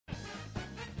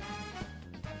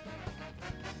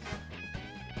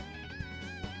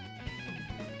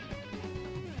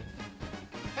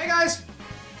Hey guys,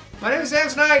 my name is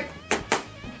Samsonite.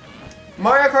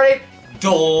 Mario Kart 8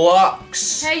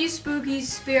 Deluxe. Hey, you spooky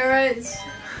spirits.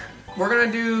 We're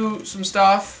gonna do some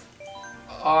stuff.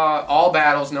 All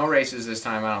battles, no races this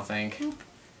time, I don't think.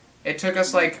 It took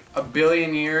us like a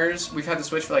billion years. We've had the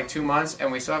Switch for like 2 months,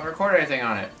 and we still haven't recorded anything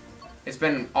on it. It's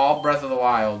been all Breath of the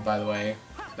Wild, by the way,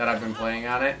 that I've been playing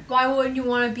on it. Why wouldn't you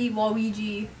want to be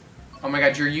Waluigi? Oh my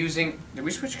god, you're using... Did we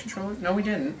switch controllers? No, we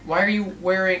didn't. Why are you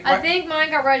wearing... I think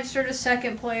mine got registered as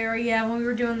second player, yeah, when we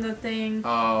were doing the thing.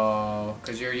 Oh,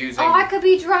 because you're using... Oh, I could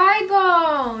be Dry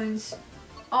Bones!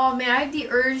 Oh man, I have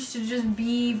the urge to just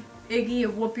be Iggy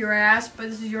and whoop your ass, but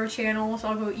this is your channel, so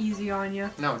I'll go easy on you.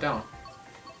 No, don't.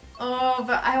 Oh,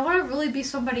 but I want to really be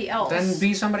somebody else. Then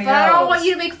be somebody but else. I don't want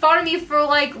you to make fun of me for,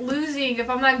 like, losing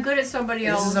if I'm not good at somebody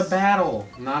else. This is a battle,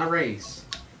 not a race.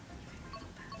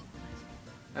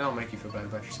 I don't make you feel bad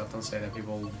about yourself. Don't say that.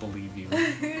 People will believe you.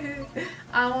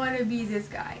 I want to be this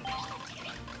guy.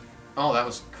 Oh, that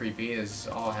was creepy as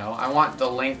all hell. I want the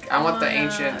Link. I want the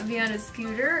ancient... be on a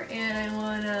scooter, and I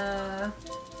want to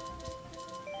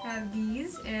have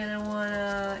these, and I want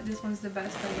to... This one's the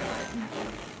best I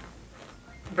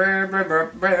got. Brr, brr,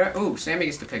 brr, brr. Ooh, Sammy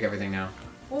gets to pick everything now.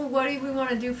 Well, what do we want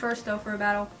to do first, though, for a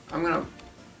battle? I want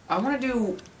to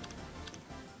do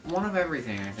one of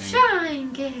everything, I think.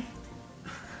 Shine Gate!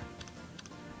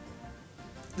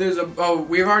 There's a... Oh,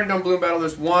 we've already done Balloon Battle.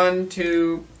 There's 1,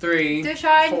 2, 3, The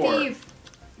Shine 4. Thief!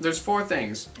 There's 4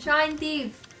 things. Shine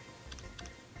Thief!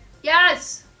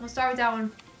 Yes! We'll start with that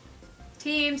one.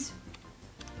 Teams.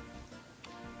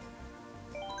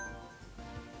 Do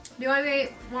you want to be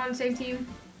on the same team?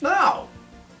 No!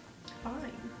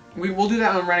 Fine. We'll do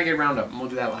that on Renegade Roundup, and we'll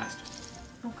do that last.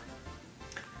 Okay.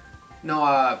 No,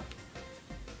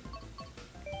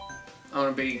 I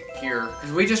want to be here,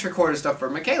 because we just recorded stuff for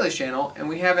Michaela's channel, and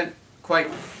we haven't quite...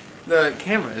 The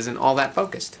camera isn't all that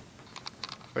focused.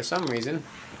 For some reason.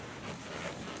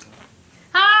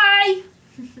 Hi!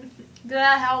 Did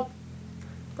that help?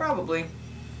 Probably.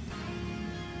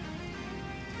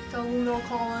 The Lunar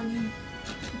Colony.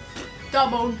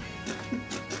 Doubled.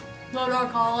 Lunar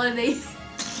Colony.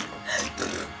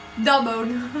 Doubled.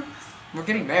 We're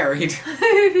getting married.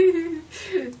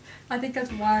 I think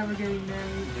that's why we're getting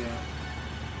married. Yeah.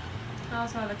 I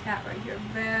also have a cat right here.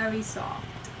 Very soft.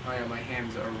 Oh yeah, my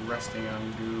hands are resting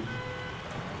on goob.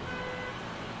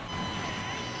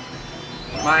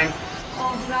 Mine.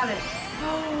 Oh, who got it?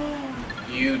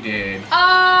 You did.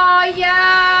 Oh,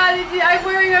 yeah! I'm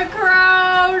wearing a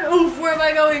crown! Oof, where am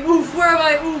I going? Oof, where am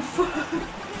I? Oof.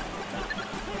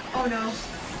 Oh, no.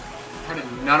 How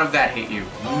did none of that hit you?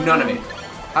 Oh, None no. of it.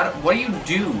 What do you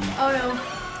do? Oh, no.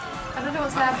 I don't know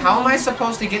what's happening. How am I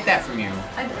supposed to get that from you?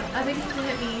 I think you can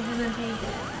hit me and then take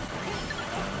it.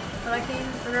 But I can't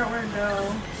even figure out where to go.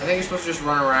 I think you're supposed to just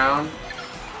run around.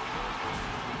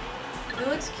 It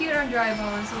looks cute on Dry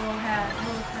Bones, a little hat, a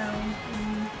little crown.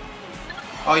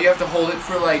 Oh, you have to hold it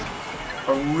for like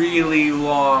a really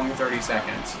long 30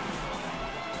 seconds.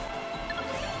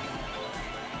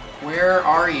 Where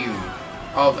are you?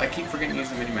 Oh, I keep forgetting to use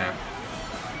the mini-map.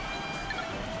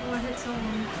 Oh, I hit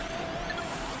someone.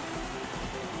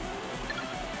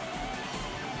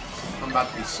 I'm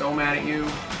about to be so mad at you.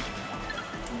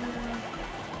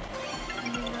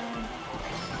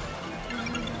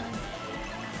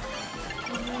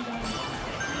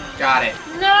 Got it.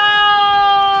 No!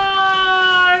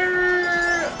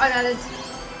 I got it.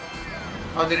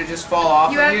 Oh, did it just fall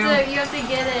off of you? You have to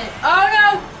get it. Oh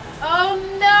no! Oh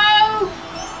no!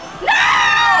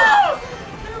 No!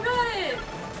 Who got it?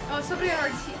 Oh, somebody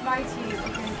on my team.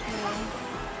 Okay, cool.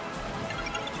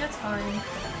 That's fine.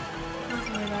 Not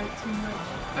to worry about it too much.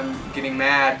 I'm getting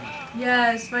mad.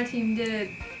 Yes, my team did.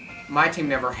 My team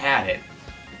never had it.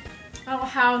 Oh,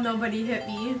 how nobody hit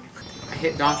me. I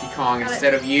hit Donkey Kong Got it.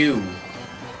 instead of you.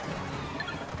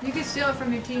 You can steal it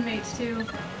from your teammates too.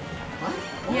 What?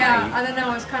 Why? Yeah, I don't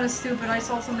know, it's kind of stupid. I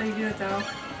saw somebody do it though.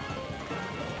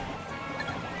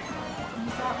 You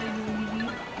thought maybe we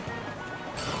beat.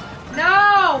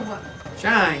 No!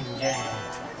 Shine, yeah.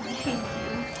 Thank you.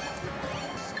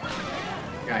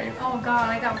 Got you. Oh god,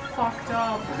 I got fucked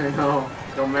up. I know.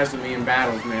 Don't mess with me in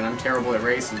battles, man. I'm terrible at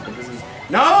races, but this is...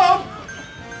 No!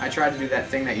 I tried to do that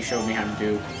thing that you showed me how to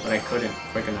do, but I couldn't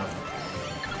quick enough.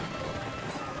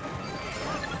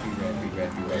 Be red, be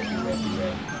red, be red, be red, be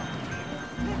red.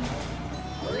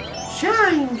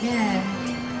 Shine, cat!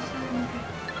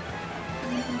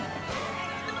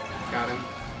 Got him.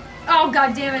 Oh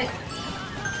god damn it!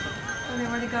 Okay,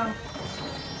 where'd it go?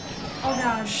 Oh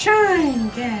god. Shine,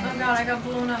 cat! Oh god, I got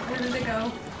blown up. Where did it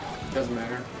go? Doesn't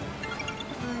matter.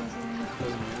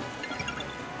 Doesn't matter.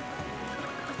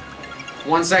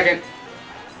 1 second.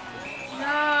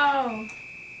 No.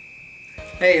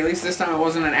 Hey, at least this time it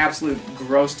wasn't an absolute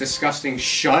gross, disgusting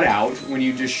shutout when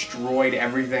you destroyed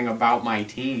everything about my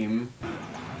team.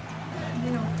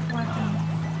 You know, weapon.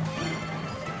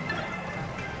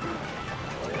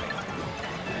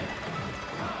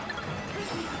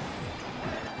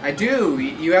 I do.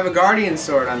 You have a guardian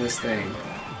sword on this thing.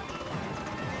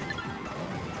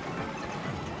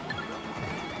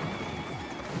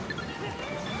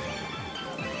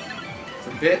 It's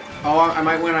a bit. Oh, I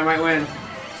might win. I might win.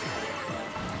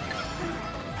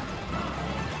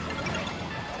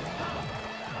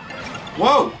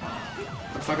 Whoa!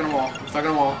 I'm stuck in a wall. I'm stuck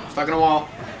in a wall. I'm stuck in a wall.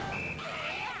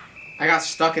 I got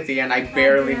stuck at the end. I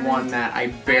barely won that. I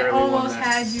barely won that. I almost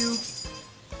had you.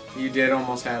 You did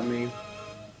almost have me.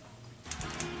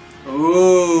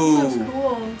 Ooh. That was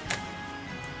cool.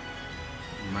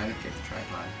 Might have kicked the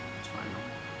tripod. It's fine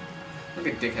though. Look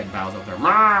at dickhead Bowser up there.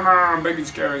 Mom, big and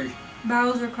scary.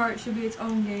 Bowser Kart should be its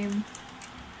own game.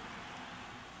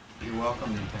 You're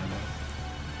welcome, Nintendo.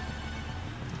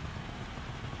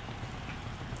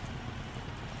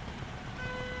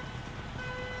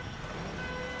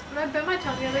 When I bit my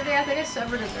tongue the other day, I think I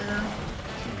severed a nerve.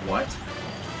 What?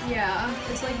 Yeah,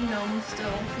 it's like numb still.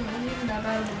 It wasn't even that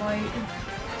bad of a bite.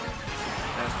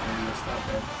 That's when you stop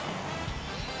it.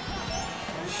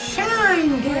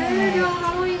 Shine, girl!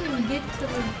 How do I even get to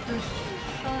the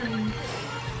shine?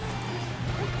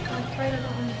 I'm afraid I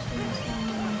don't understand what's going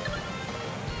on.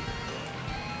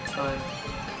 It's fine.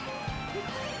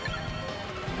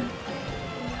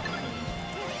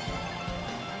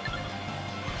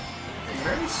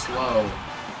 Very slow.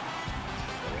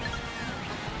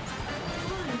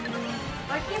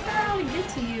 I can't figure out how to get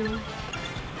to you.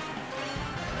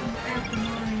 I'm after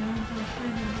Mario.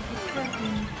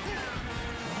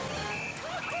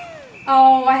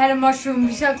 Oh, I had a mushroom.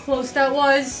 You see how close that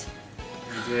was?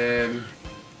 You did.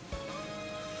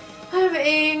 I'm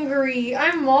angry.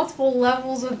 I'm multiple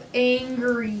levels of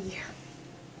angry.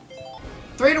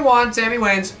 3-1, Sammy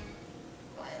wins.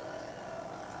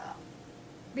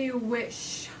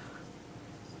 Bewitch.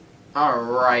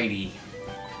 Alrighty.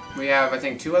 We have, I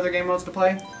think, 2 other game modes to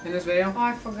play in this video. Oh,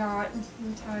 I forgot.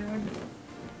 I'm tired.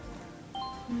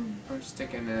 I'm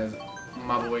sticking as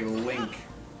my boy Link.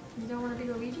 You don't want to be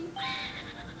Luigi?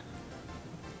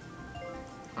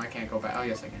 I can't go back. Oh,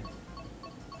 yes, I can.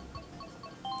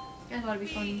 I thought it'd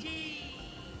be funny.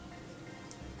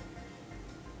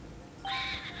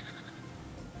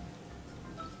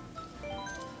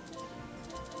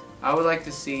 I would like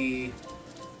to see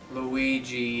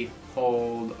Luigi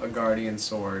hold a guardian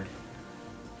sword.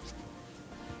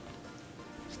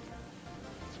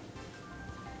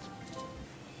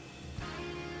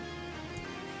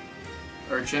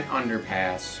 Urchin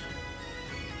underpass.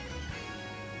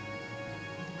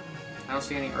 I don't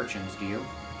see any urchins, do you?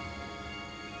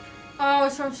 Oh,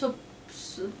 it's from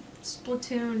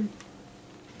Splatoon.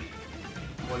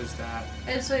 What is that?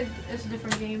 It's a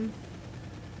different game.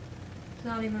 It's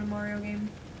not even a Mario game.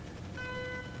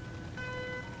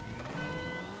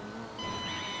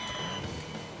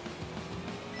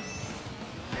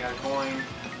 I got a coin.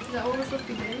 Is that what we're supposed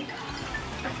to be doing?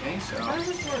 I think so. How does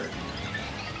this work?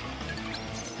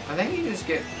 I think you just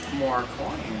get more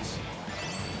coins.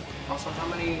 Also, how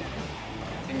many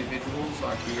individuals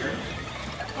are here?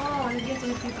 Oh, I get to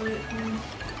hit people with coins.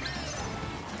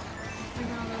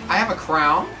 I have a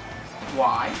crown.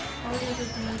 Why? Oh, yeah,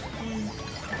 there's the most coins.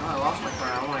 Oh, I lost my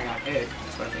crown when I got hit,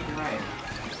 so I think you're right.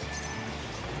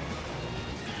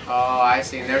 Oh, I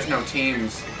see. And there's no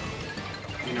teams.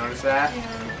 You notice that?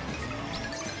 Yeah.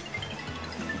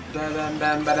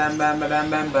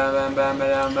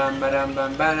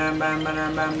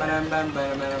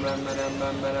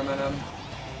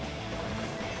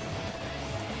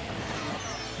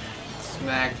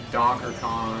 Smacked Donkey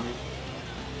Kong.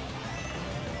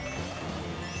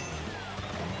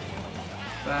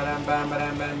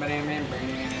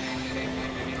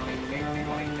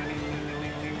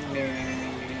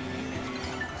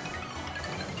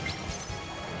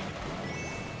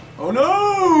 Oh no!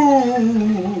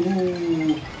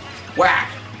 Whack!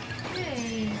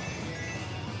 Hey.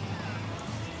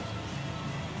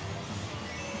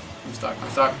 I'm stuck. I'm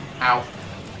stuck. Ow.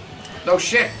 No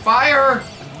shit! Fire!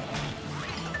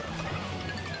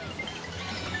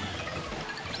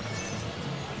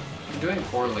 I'm doing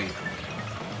poorly.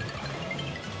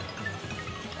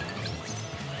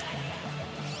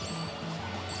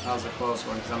 That was a close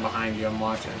one because I'm behind you. I'm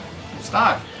watching. I'm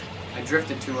stuck. I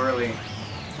drifted too early.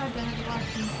 I didn't watch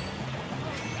him.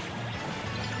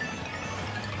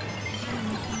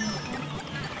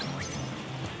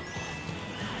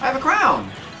 I have a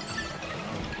crown!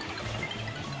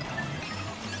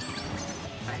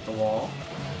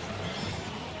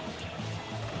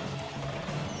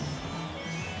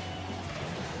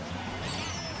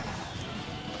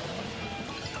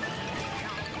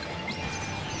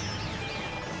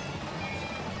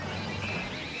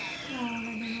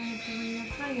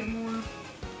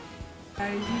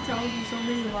 lies. He tells me so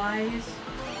many lies.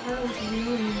 I don't know what's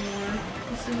real anymore.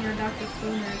 He's sitting on Dr.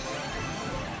 Phil next.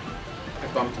 I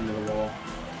bumped into the wall.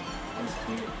 That's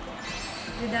cute.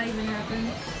 Did that even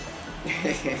happen?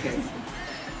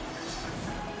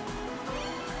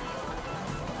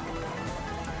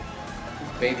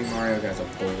 Baby Mario guy's a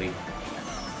bully.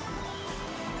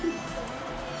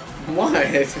 What?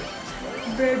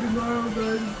 Baby Mario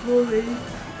guy's a bully.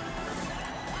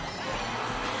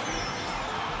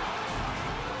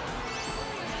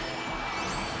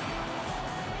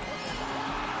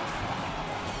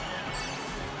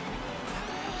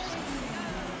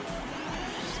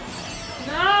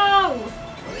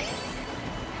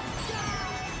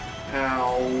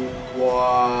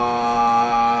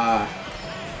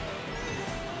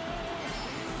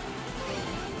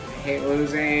 I hate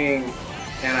losing.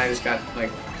 And I just got,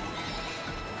 like,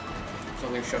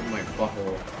 something shoved in my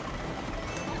butthole.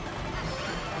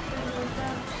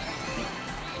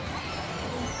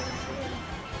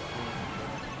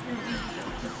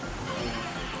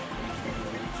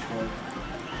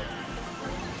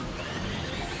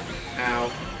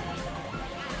 Ow.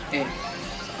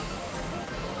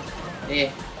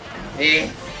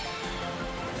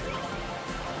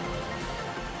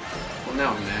 Well, now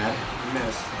I'm mad. I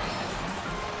missed.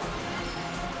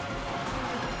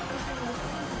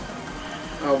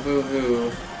 Oh,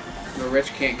 boo-hoo. The rich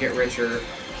can't get richer.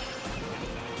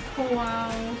 Oh, wow.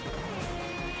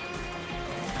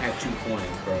 I had 2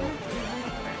 coins, bro.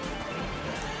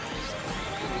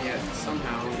 And yet,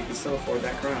 somehow, you can still afford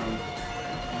that crown.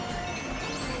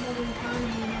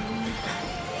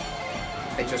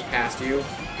 I just passed you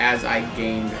as I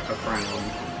gained a crown.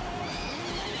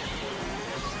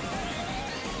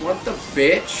 What the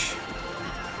bitch?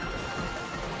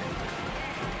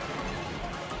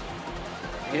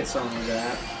 Hit something with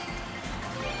that.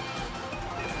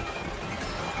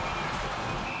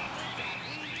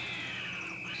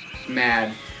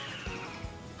 Mad.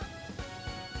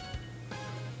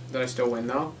 Did I still win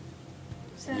though?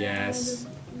 Yes.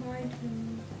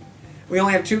 We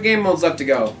only have 2 game modes left to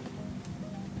go.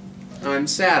 I'm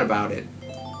sad about it.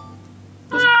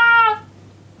 Ah!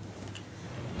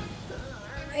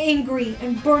 Angry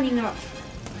and burning up.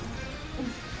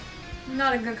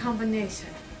 Not a good combination.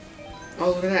 Oh,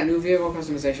 look at that new vehicle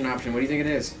customization option. What do you think it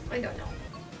is? I don't know.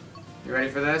 You ready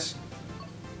for this?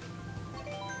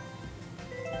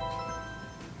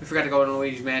 We forgot to go to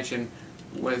Luigi's Mansion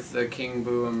with the King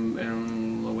Boo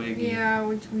and Luigi. Yeah,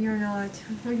 which we are not.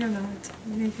 We are not.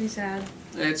 It makes me sad.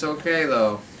 It's okay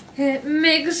though. It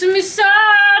makes me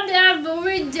sad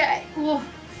every day. Whoa.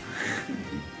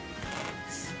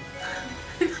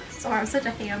 Sorry, I'm such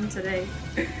a ham today.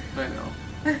 I know.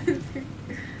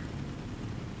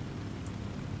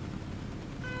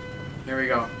 Here we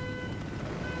go.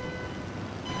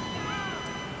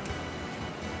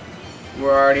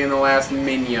 We're already in the last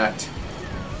minute.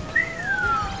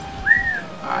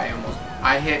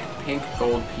 I hit pink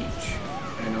gold peach.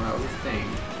 I didn't know that was a thing.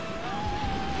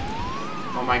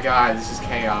 Oh my god, this is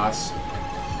chaos.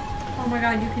 Oh my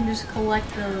god, you can just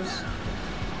collect those.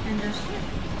 And just...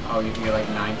 Oh, you can get like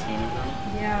 19 of them?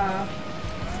 Yeah.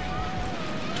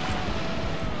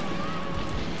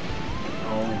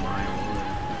 Oh my lord.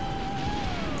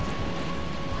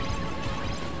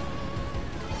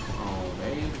 Oh,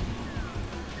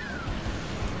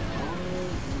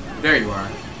 there you are.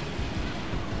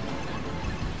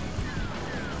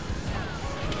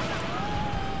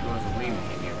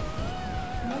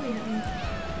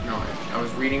 No, I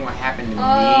was reading what happened to me. Oh,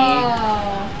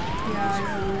 yeah, I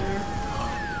know.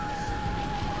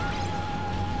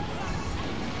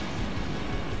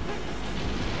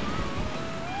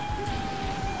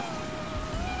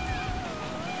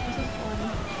 This is fun.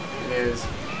 It is.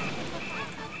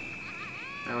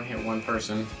 I only hit 1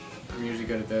 person. I'm usually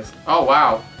good at this. Oh,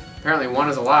 wow. Apparently 1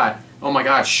 is a lot. Oh my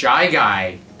god, Shy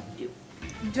Guy.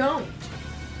 Don't.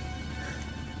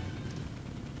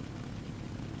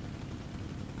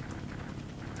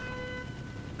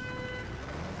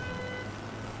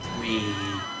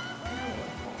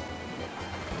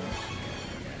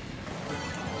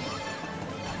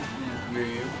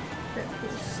 That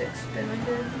was 6 spin I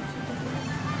did.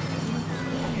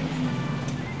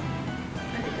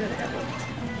 I did good at it.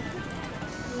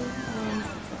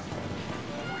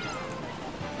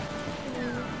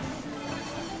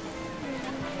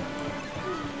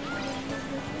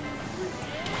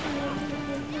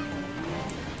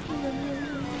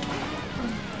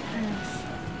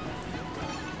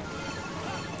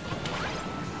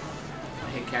 I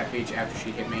hit Cat Peach after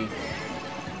she hit me.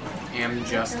 Am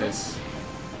Justice.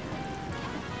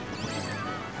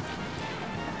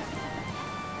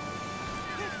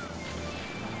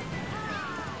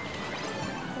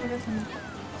 person.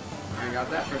 I got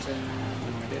that person. No,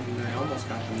 I didn't. I almost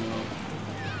got them though.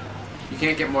 You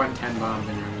can't get more than 10 bombs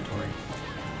in your inventory.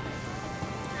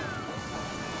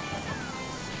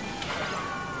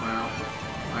 Wow.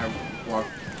 I walked.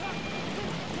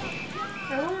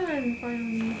 I won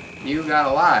finally. You got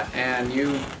a lot, and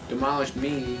you demolished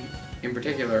me in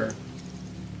particular.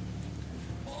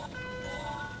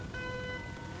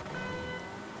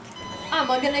 I'm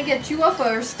gonna get you a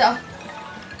first.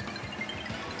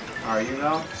 Are you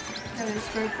though? Headed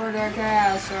straight for the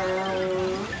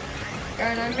castle.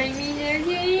 Gonna make me their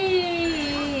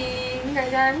king,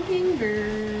 cause I'm King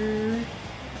Bird.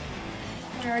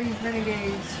 Where are these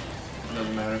renegades?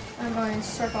 Doesn't matter. I'm going in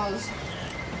circles.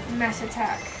 Mass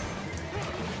attack.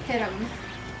 Hit him.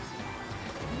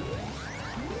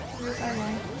 Where's that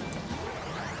guy?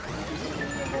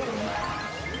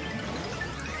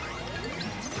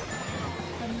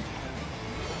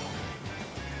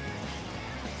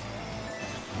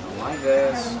 Like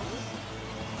this.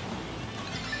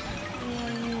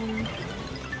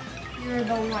 You're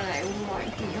the one I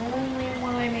want, the only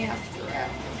one I'm after.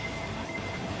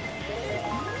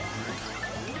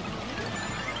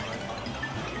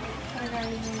 I gotta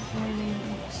make my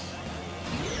names.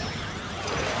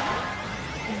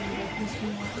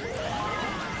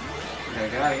 Okay,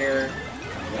 get out of here.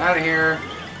 Get out of here.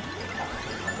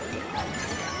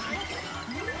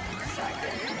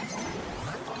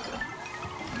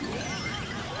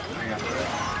 I got hurt.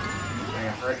 I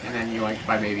got hurt, and then yoinked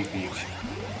by Baby Peach.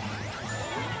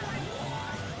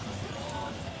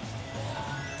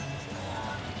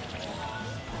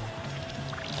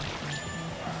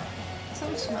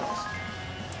 Something smells.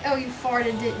 Oh, you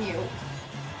farted, didn't you?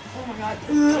 Oh my god.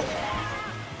 Ugh.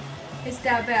 It's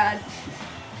that bad.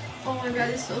 Oh my god,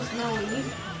 it's so smelly.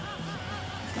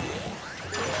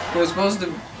 It was supposed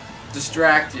to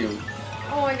distract you.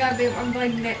 Oh my god, babe, I'm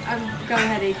got a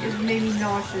headache. It made me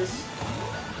nauseous.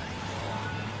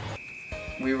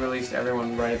 We released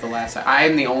everyone right at the last time. I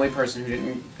am the only person who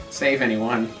didn't save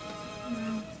anyone.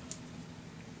 Mm.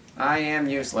 I am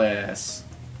useless.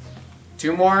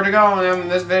 2 more to go, and then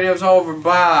this video's over.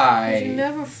 Bye. Did you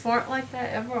never fart like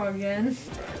that ever again?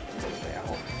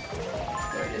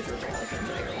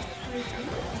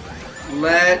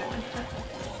 Let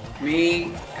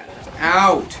me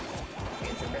out.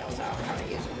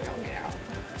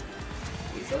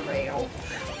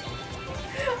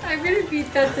 I'm gonna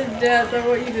beat that to death. I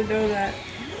want you to know that.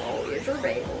 Oh, Isabel.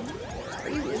 Where are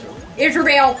you, Isabel?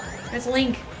 Isabel! That's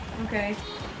Link. Okay.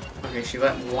 Okay, she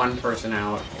let one person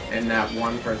out, and that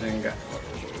one person got...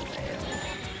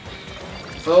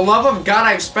 For the love of God,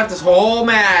 I've spent this whole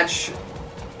match...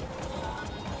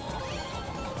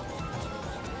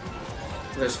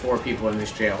 There's 4 people in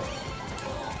this jail.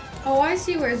 Oh, I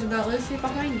see where Isabel is. She's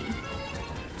behind me.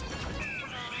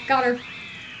 Got her.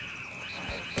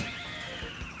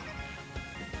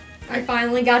 I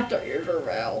finally got the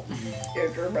Isabel.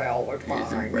 Isabel was mine.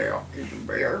 Isabel.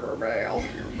 Isabel.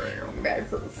 Make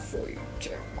her sweet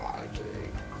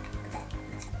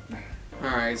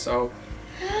Alright, so...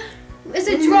 It's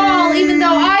a draw, even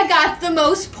though I got the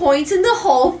most points in the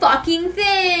whole fucking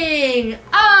thing.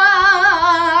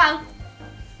 Ah!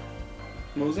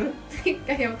 What was it?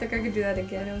 I don't think I could do that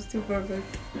again. It was too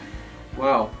perfect.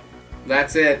 Well,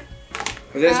 that's it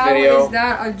for this How video. How is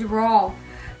that a draw?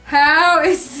 How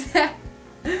is that?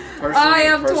 I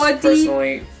am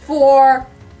 24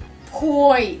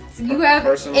 points. You have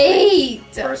 8.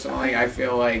 Personally, I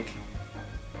feel like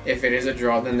if it is a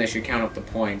draw, then they should count up the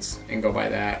points and go by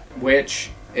that. Which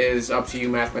is up to you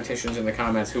mathematicians in the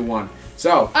comments who won.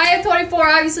 So, I have 24.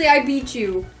 Obviously, I beat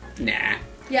you. Nah.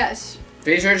 Yes.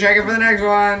 Be sure to check it for the next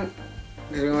one.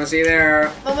 Because we want to see you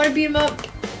there. I'm gonna beat him up.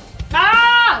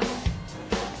 Ah!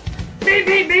 Beat,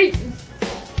 beat, beat!